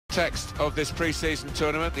Text of this pre-season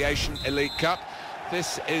tournament, the Asian Elite Cup.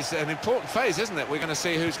 This is an important phase, isn't it? We're going to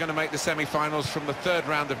see who's going to make the semi-finals from the third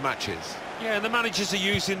round of matches. Yeah, and the managers are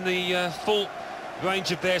using the full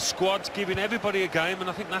range of their squad, giving everybody a game, and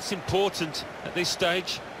I think that's important at this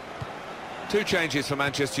stage. Two changes for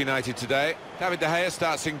Manchester United today. David De Gea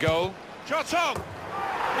starts in goal. Shot on!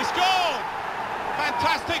 It's goal!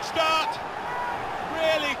 Fantastic start!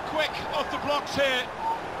 Really quick off the blocks here.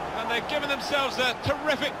 And they've given themselves a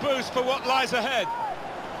terrific boost for what lies ahead.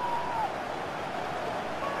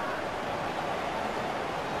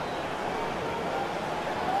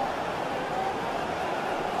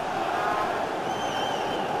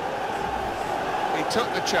 He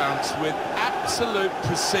took the chance with absolute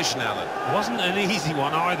precision, Alan. It wasn't an easy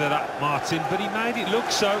one either, that, Martin, but he made it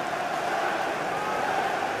look so.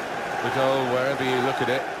 The goal, wherever you look at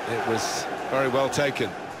it, it was very well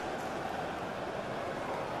taken.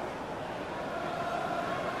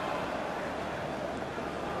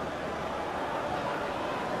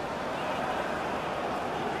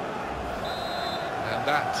 And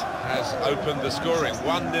that has opened the scoring.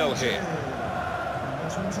 1-0 here.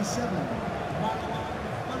 27.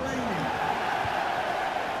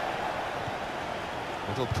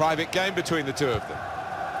 Little private game between the two of them.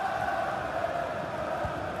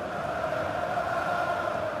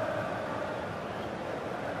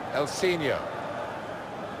 Elsinho.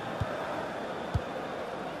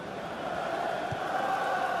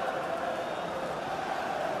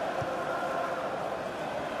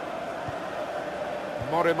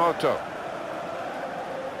 Morimoto.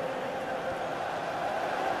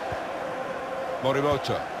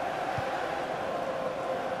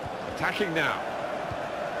 Attacking now.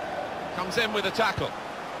 Comes in with a tackle.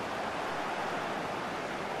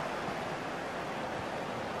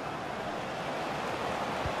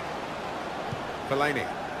 Fellaini.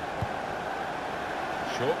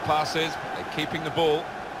 Short passes, they're keeping the ball.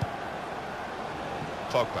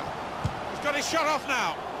 Pogba. He's got his shot off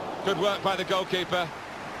now. Good work by the goalkeeper.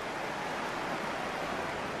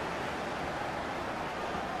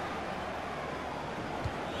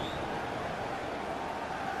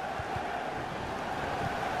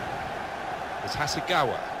 It's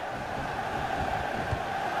Hasegawa.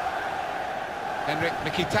 Henrik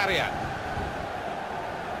Mkhitaryan.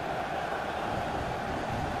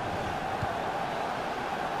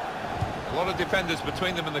 A lot of defenders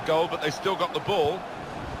between them and the goal, but they still got the ball.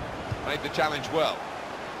 Made the challenge well.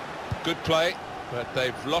 Good play, but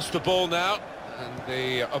they've lost the ball now, and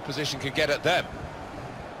the opposition can get at them.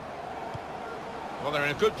 Well, they're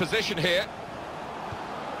in a good position here.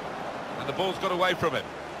 And the ball's got away from him.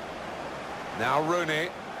 Now Rooney.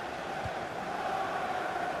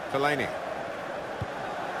 Fellaini.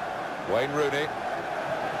 Wayne Rooney.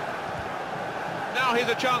 Now here's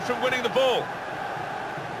a chance from winning the ball.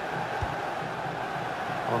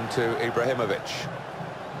 On to Ibrahimovic.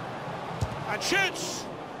 And shoots!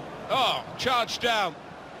 Oh, charged down.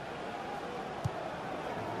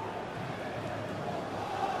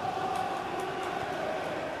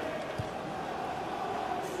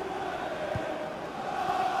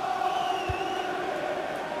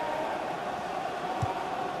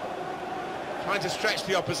 Trying to stretch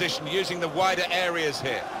the opposition, using the wider areas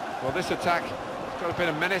here. Well, this attack has got a bit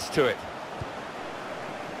of menace to it.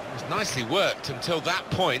 It was nicely worked until that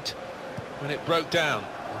point when it broke down.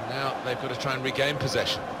 And now they've got to try and regain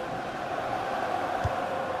possession.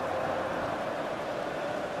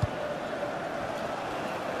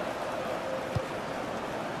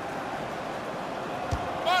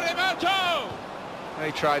 Morimoto!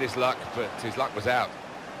 He tried his luck, but his luck was out.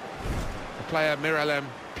 The player Miralem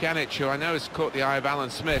Pjanic, who I know has caught the eye of Alan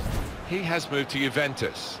Smith, he has moved to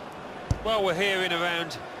Juventus. Well, we're hearing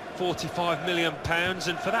around £45 million,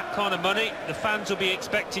 and for that kind of money, the fans will be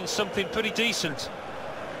expecting something pretty decent.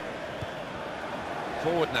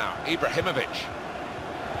 Forward now, Ibrahimovic.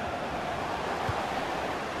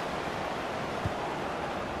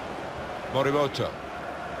 Morimoto.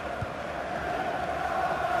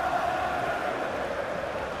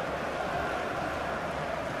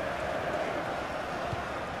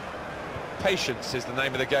 Patience is the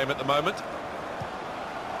name of the game at the moment.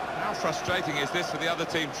 How frustrating is this for the other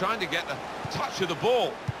team, trying to get the touch of the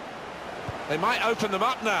ball? They might open them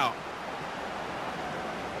up now.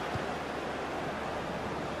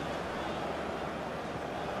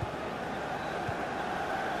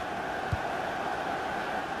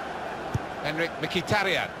 Henrik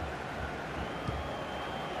Mkhitaryan.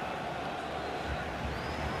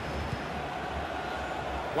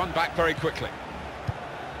 One back very quickly.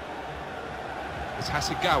 It's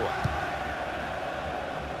Hasegawa.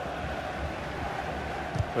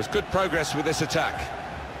 There's good progress with this attack.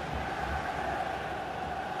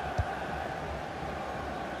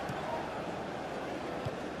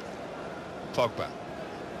 Pogba.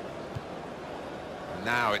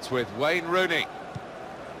 Now it's with Wayne Rooney.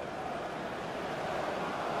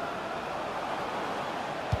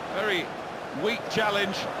 Very weak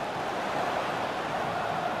challenge.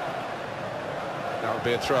 That would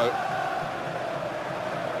be a throw.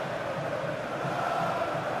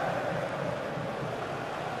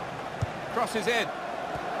 Crosses in.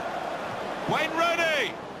 Wayne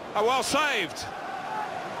Rooney! Oh, well saved.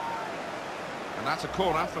 And that's a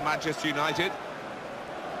corner for Manchester United.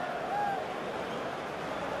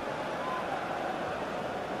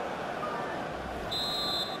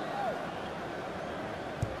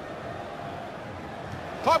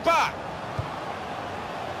 Pogba!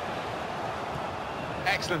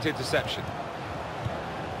 Excellent interception.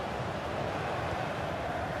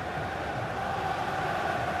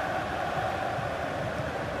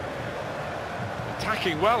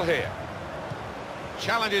 Attacking well here.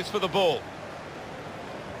 Challenges for the ball.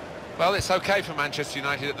 Well, it's okay for Manchester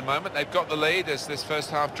United at the moment. They've got the lead as this first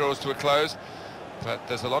half draws to a close, but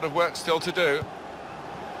there's a lot of work still to do.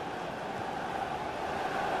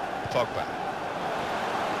 Pogba.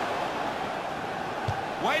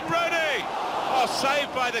 Wayne Rooney! Oh,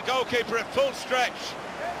 saved by the goalkeeper at full stretch.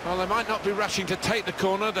 Well, they might not be rushing to take the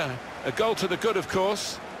corner. A goal to the good, of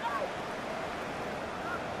course.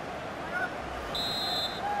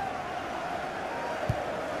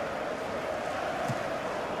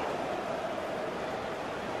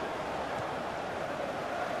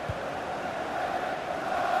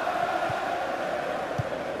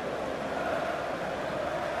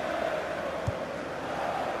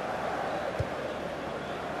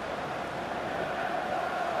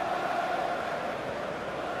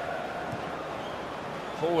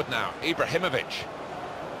 Forward now, Ibrahimovic.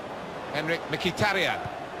 Henrik Mkhitaryan.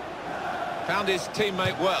 Found his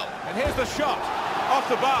teammate well. And here's the shot. Off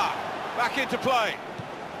the bar. Back into play.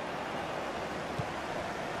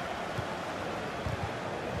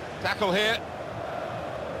 Tackle here.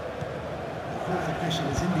 The fourth official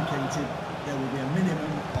has indicated there will be a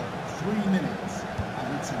minimum of 3 minutes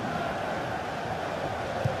added time.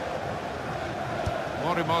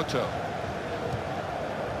 Morimoto.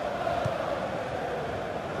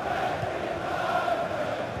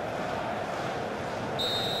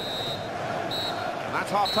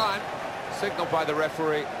 That's half-time, signalled by the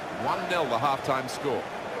referee, 1-0 the half-time score.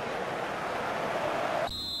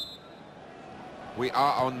 We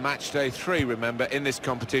are on match day 3, remember, in this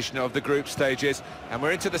competition of the group stages, and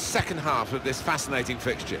we're into the second half of this fascinating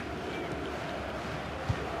fixture.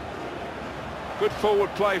 Good forward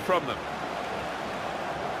play from them.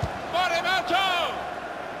 Morimoto!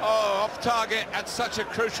 Oh, off target at such a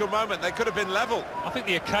crucial moment. They could have been level. I think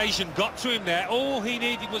the occasion got to him there. All he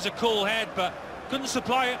needed was a cool head, but couldn't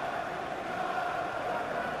supply it.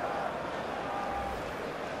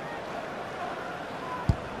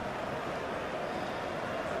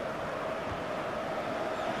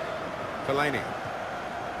 Fellaini.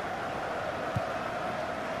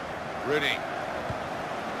 Rooney.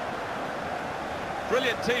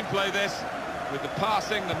 Brilliant team play this, with the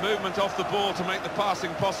passing, the movement off the ball to make the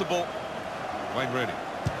passing possible. Wayne Rooney.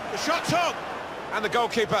 The shot's on! And the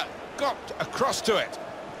goalkeeper got across to it.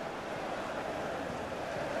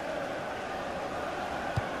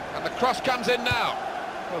 And the cross comes in now.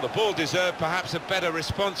 Well, the ball deserved perhaps a better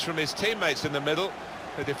response from his teammates in the middle.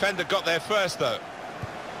 The defender got there first, though.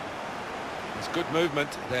 It's good movement.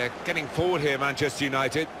 They're getting forward here, Manchester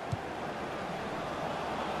United.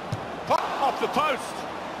 Pop off the post.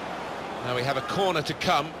 Now we have a corner to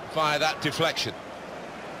come via that deflection.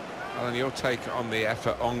 Alan, your take on the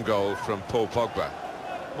effort on goal from Paul Pogba?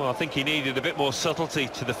 Well, I think he needed a bit more subtlety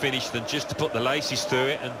to the finish than just to put the laces through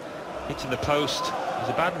it, and hitting the post was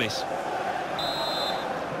a bad miss.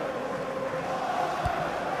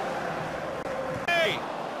 Hey!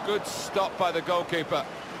 Good stop by the goalkeeper.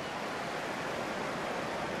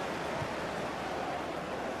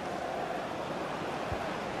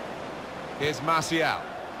 Here's Martial.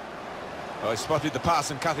 Oh, he spotted the pass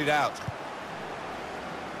and cut it out.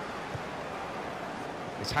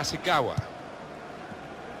 It's Hasegawa.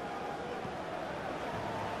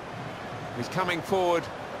 He's coming forward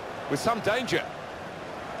with some danger.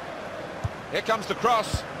 Here comes the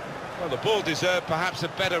cross. Well, the ball deserved perhaps a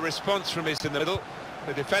better response from his in the middle.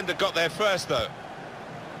 The defender got there first, though.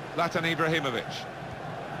 Zlatan Ibrahimovic.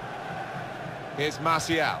 Here's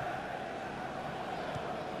Martial.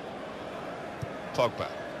 Pogba.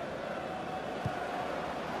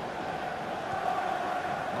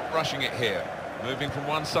 Not rushing it here. Moving from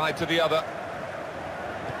one side to the other.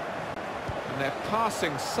 And they're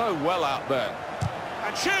passing so well out there.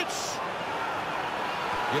 And shoots!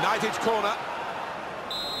 United's corner.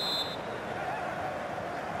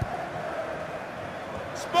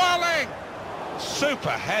 Smalling! Super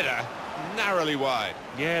header, narrowly wide.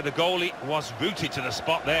 Yeah, the goalie was rooted to the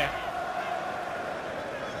spot there.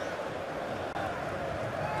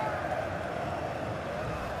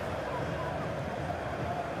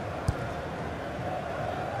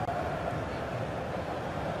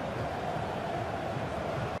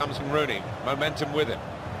 Comes from Rooney, momentum with him.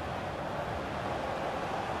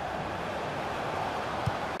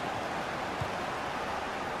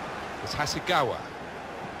 It's Hasegawa.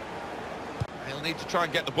 He'll need to try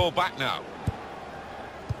and get the ball back now.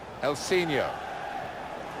 Elsinho.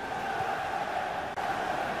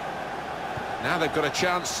 Now they've got a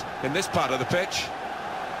chance in this part of the pitch.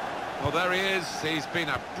 Well, there he is. He's been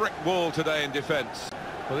a brick wall today in defence.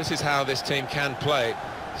 Well, this is how this team can play.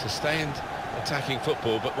 Sustained attacking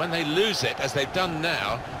football, but when they lose it, as they've done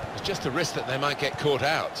now, it's just a risk that they might get caught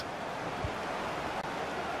out.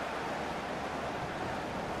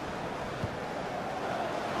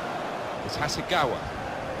 It's Hasegawa.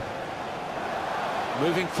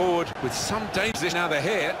 Moving forward with some danger. Now they're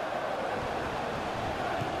here.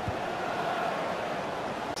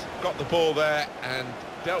 Got the ball there and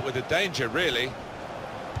dealt with the danger, really.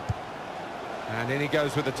 And in he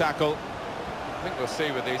goes with the tackle. I think we'll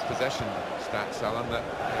see with these possession stats, Alan, that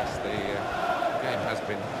yes, the game has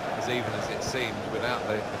been as even as it seemed without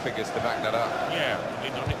the figures to back that up. Yeah, I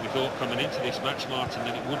mean, I think we thought coming into this match, Martin,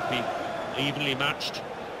 that it would be evenly matched,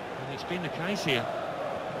 and it's been the case here.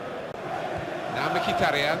 Now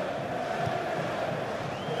Mkhitaryan.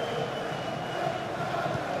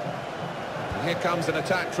 And here comes an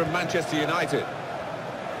attack from Manchester United.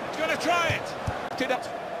 He's going to try it.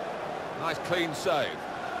 Nice clean save.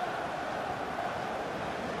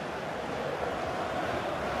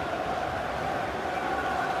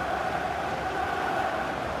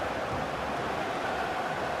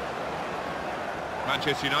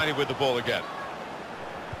 Manchester United with the ball again.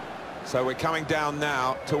 So we're coming down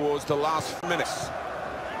now towards the last minutes.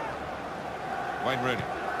 Wayne Rooney.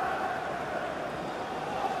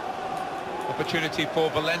 Opportunity for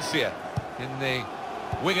Valencia in the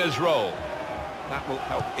winger's role. That will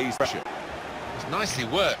help ease pressure. It was nicely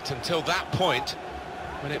worked until that point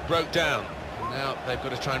when it broke down. And now they've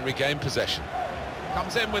got to try and regain possession.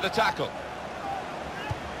 Comes in with a tackle.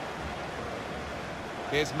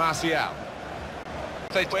 Here's Martial.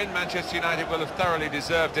 If they win, Manchester United will have thoroughly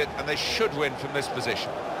deserved it, and they should win from this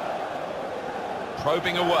position.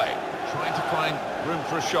 Probing away, trying to find room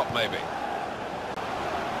for a shot, maybe.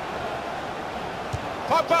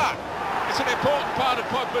 Pogba! It's an important part of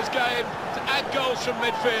Pogba's game to add goals from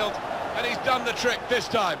midfield, and he's done the trick this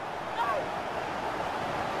time.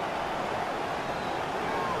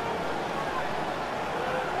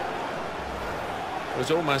 It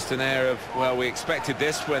was almost an air of, well, we expected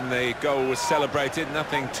this when the goal was celebrated,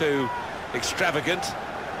 nothing too extravagant.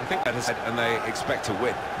 I think that is, and they expect to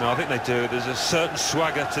win. No, I think they do. There's a certain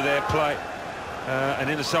swagger to their play, and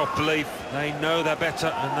inner self-belief. They know they're better,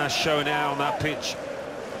 and they're showing it out on that pitch.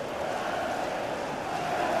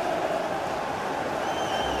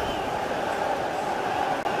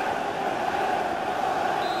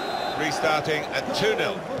 Restarting at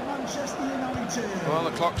 2-0. Well,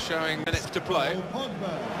 the clock's showing minutes to play.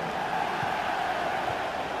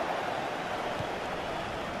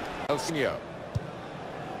 Elsinho.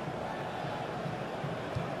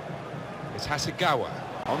 It's Hasegawa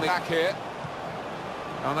on the back here.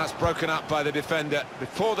 And that's broken up by the defender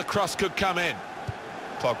before the cross could come in.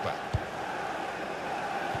 Pogba.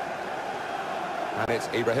 And it's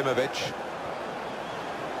Ibrahimovic.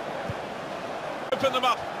 Open them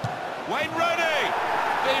up. Wayne Rooney!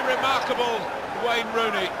 The remarkable Wayne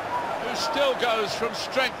Rooney, who still goes from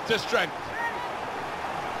strength to strength.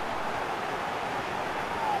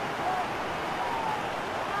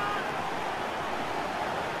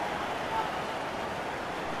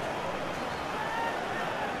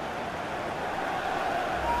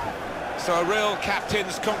 So a real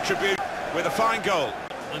captain's contribution with a fine goal.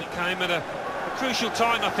 And it came at a crucial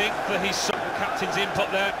time, I think, for his captain's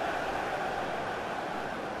input there.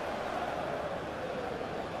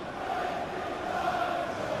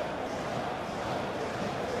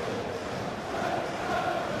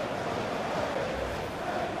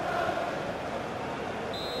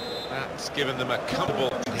 That's given them a comfortable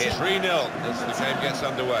hit. 3-0 as the game gets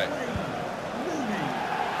underway.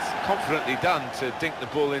 It's confidently done to dink the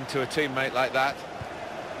ball into a teammate like that.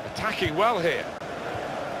 Attacking well here.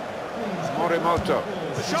 Morimoto.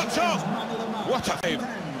 The shot's on! What a save!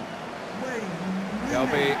 There'll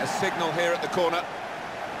be a signal here at the corner.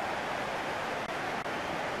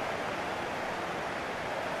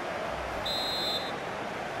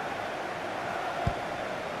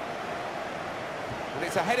 And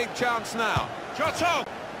it's a heading chance now. Giotto!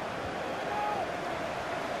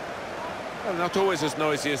 Well, not always as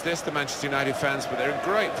noisy as this, the Manchester United fans, but they're in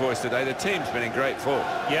great voice today. The team's been in great form.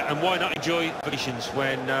 Yeah, and why not enjoy conditions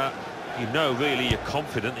when you know, really, you're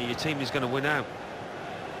confident that your team is going to win out.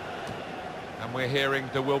 And we're hearing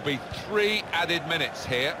there will be 3 added minutes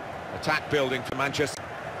here. Attack building for Manchester.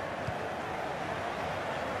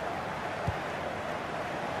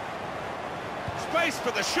 Space for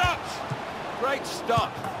the shot! Great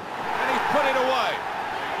stop. And he's put it away.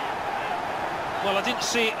 Well, I didn't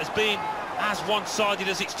see it as being as one-sided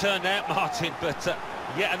as it's turned out, Martin, but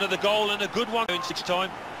yet another goal and a good one in 6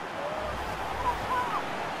 time.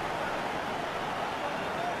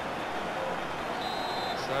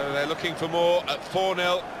 So they're looking for more at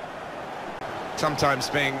 4-0. Sometimes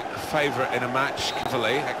being a favourite in a match,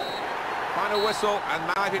 carefully. Final whistle and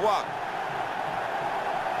United won.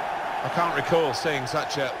 I can't recall seeing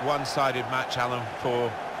such a one-sided match, Alan,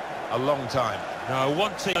 for a long time. No,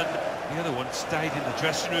 one team and the other one stayed in the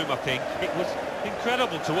dressing room, I think. It was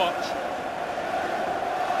incredible to watch.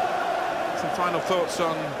 Some final thoughts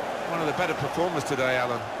on one of the better performers today,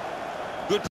 Alan.